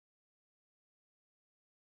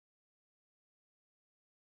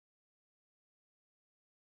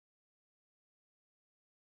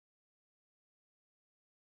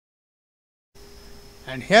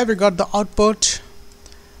And here we got the output.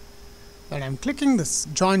 When I'm clicking this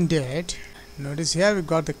join date, notice here we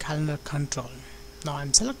got the calendar control. Now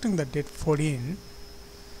I'm selecting the date 14.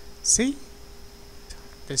 See,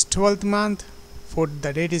 this 12th month,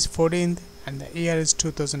 the date is 14th and the year is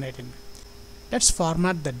 2018. Let's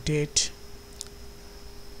format the date.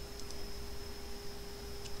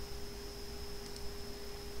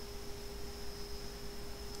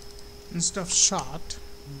 Instead of short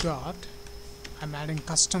dot, I'm adding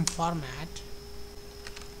custom format.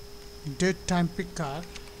 Datetimepicker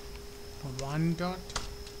 1 dot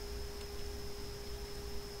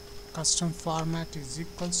custom format is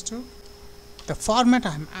equals to the format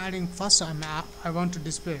I'm adding. First I want to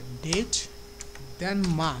display date, then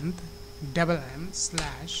month,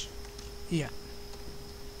 $m/year.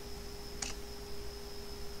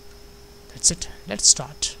 That's it. Let's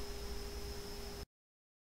start.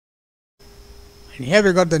 And here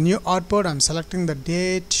we got the new output. I'm selecting the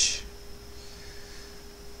date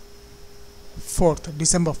 4th,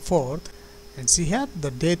 December 4th, and see here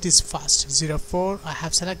the date is first 04. I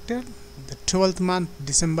have selected the 12th month,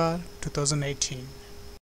 December 2018.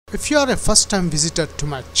 If you are a first time visitor to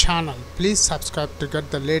my channel, please subscribe to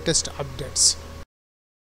get the latest updates.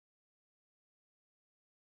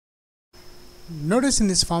 Notice in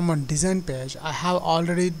this form on design page, I have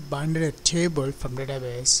already binded a table from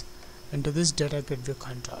database into this datagridview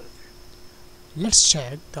control. Let's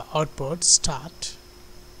check the output. Start.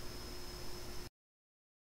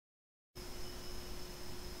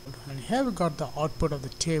 And here we got the output of the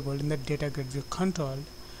table in the datagridview control,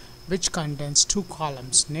 which contains two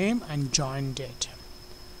columns, name and join date.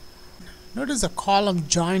 Notice the column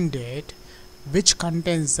join date, which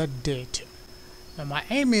contains the date. Now my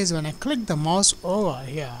aim is when I click the mouse over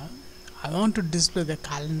here, I want to display the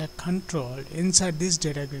calendar control inside this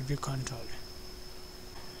datagridview control.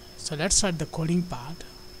 So let's start the coding part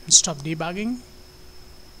and stop debugging.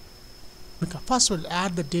 First we'll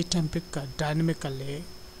add the datetimepicker dynamically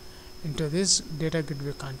into this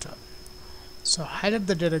datagridview control. So highlight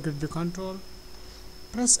the datagridview control,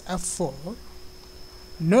 press F4.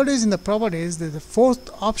 Notice in the properties that the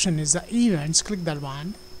fourth option is the events. Click that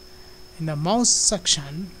one. In the mouse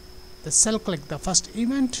section, the cell click the first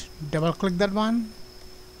event, double click that one,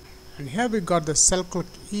 and here we got the cell click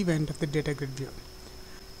event of the datagridview.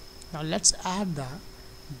 Now let's add the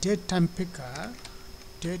datetimepicker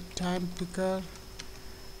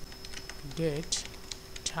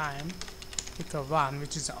datetimepicker1,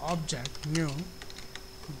 which is the object new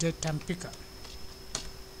datetimepicker.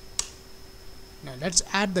 Now let's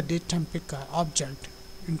add the datetimepicker object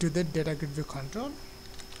into the datagridview control.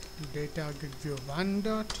 Datagridview1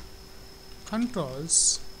 dot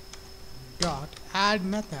controls dot add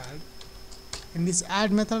method. In this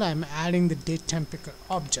add method, I am adding the datetimepicker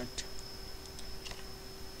object.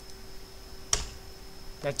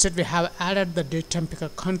 That's it. We have added the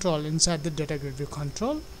datetimepicker control inside the datagridview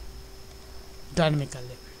control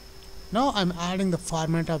dynamically. Now I'm adding the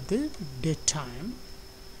format of the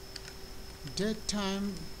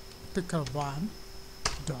datetimepicker1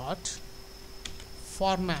 dot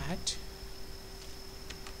format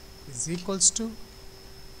is equals to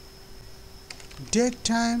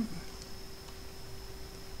datetime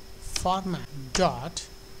format dot.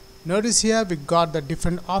 Notice here we got the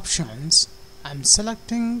different options. I'm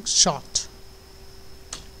selecting short.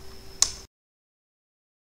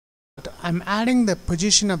 I'm adding the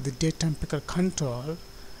position of the datetimepicker control.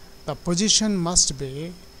 The position must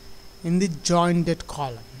be in the join date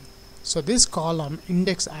column. So this column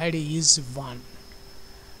index ID is 1.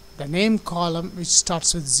 The name column, which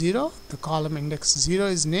starts with 0, the column index 0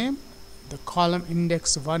 is name, the column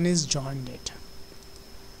index 1 is join date.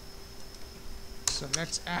 So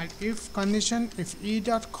let's add if condition. If e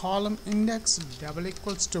dot column index double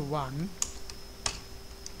equals to 1,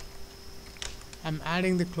 I'm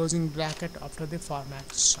adding the closing bracket after the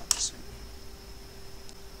format starts.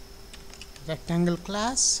 Rectangle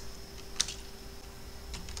class,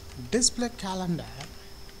 display calendar,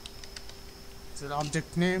 the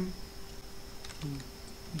object name,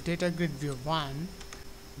 datagridview1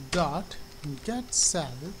 dot get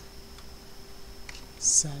cell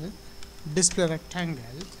display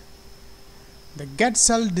rectangle. The get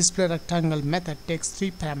cell display rectangle method takes three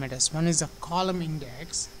parameters. One is a column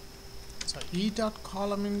index, so e dot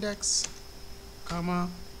column index, comma.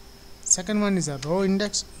 Second one is a row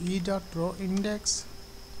index, e dot row index.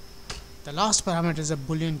 The last parameter is a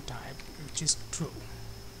boolean type, which is true.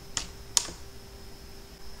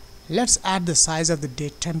 Let's add the size of the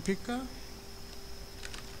datetimepicker.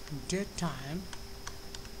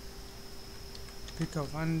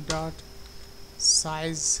 Datetimepicker1 dot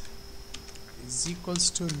size is equals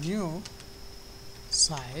to new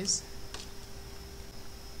size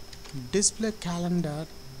display calendar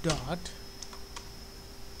dot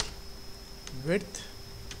width,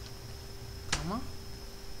 comma,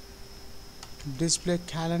 display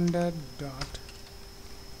calendar dot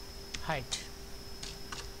height.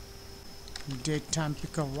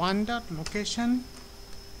 datetimepicker1 dot location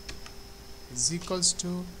is equals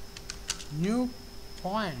to new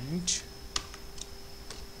point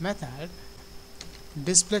method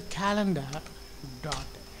display calendar dot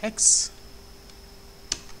x,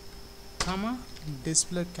 comma,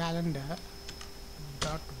 display calendar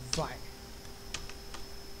dot y.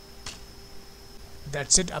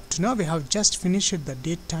 That's it. Up to now we have just finished the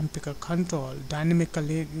datetimepicker control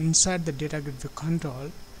dynamically inside the datagridview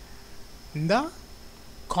control in the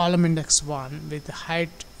column index 1 with the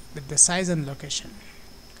height, with the size and location.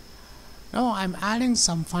 Now I'm adding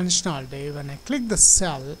some functionality. When I click the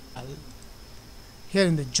cell here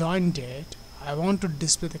in the join date, I want to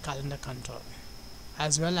display the calendar control,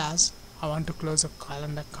 as well as I want to close the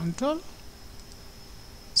calendar control.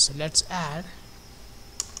 So let's add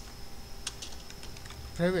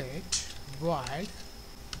private void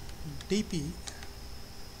dp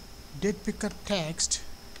datepicker text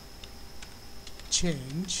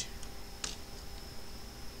change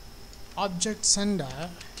object sender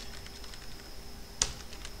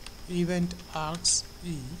event args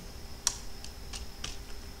e.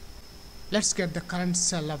 Let's get the current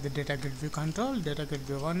cell of the datagridview control.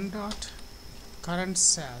 datagridview1 dot current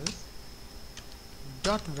cell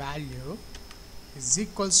dot value is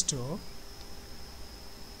equals to,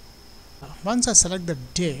 once I select the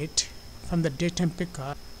date from the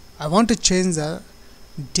datetimepicker, I want to change the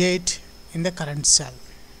date in the current cell.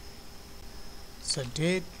 So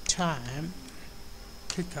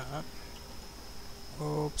datetimepicker,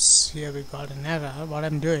 oops, here we got an error. What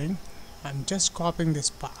I'm doing, I'm just copying this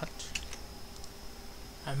part,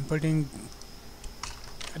 I'm putting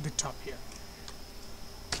at the top here.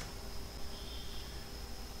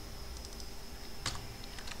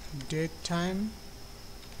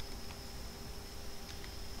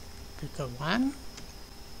 datetimepicker1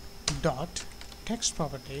 dot text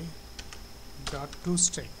property dot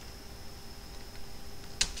toString.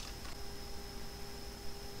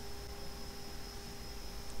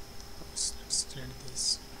 Let's delete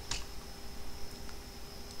this.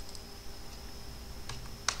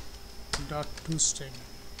 Dot toString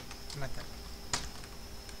method.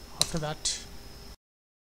 After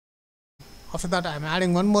that I'm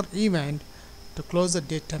adding one more event to close the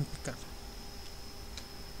datetimepicker.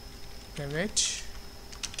 Private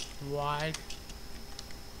void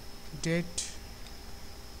date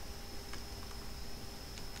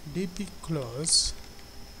dp close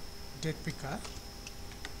datepicker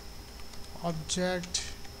object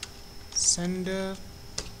sender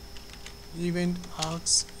event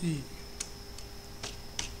args e.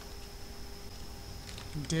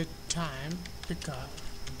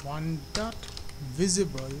 datetimepicker1 dot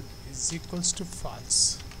visible is equals to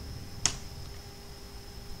false.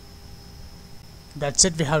 That's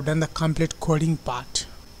it. We have done the complete coding part.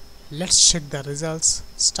 Let's check the results.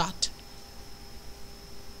 Start.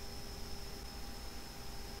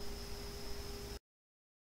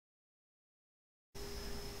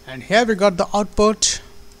 And here we got the output.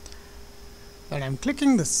 When I'm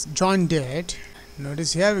clicking this join date,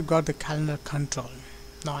 notice here we got the calendar control.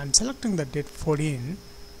 Now I'm selecting the date 14.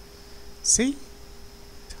 See,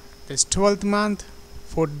 this 12th month,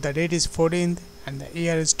 the date is 14th and the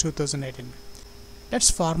year is 2018.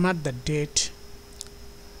 Let's format the date.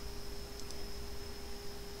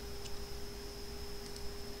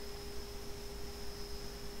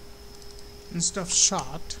 Instead of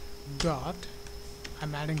short dot,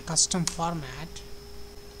 I'm adding custom format.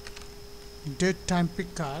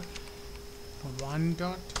 datetimepicker1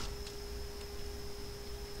 dot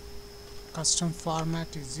custom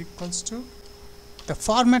format is equals to, the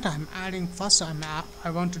format I'm adding first, I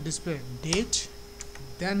want to display date,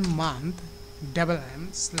 then month,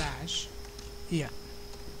 $m/year.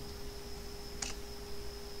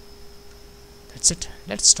 That's it.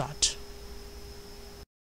 Let's start.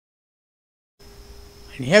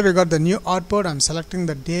 And here we got the new output. I'm selecting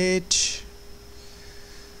the date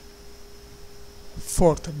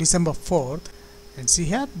 4th, December 4th, and see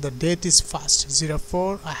here the date is first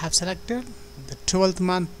 04. I have selected the 12th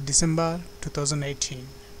month, December 2018.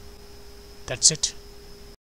 That's it.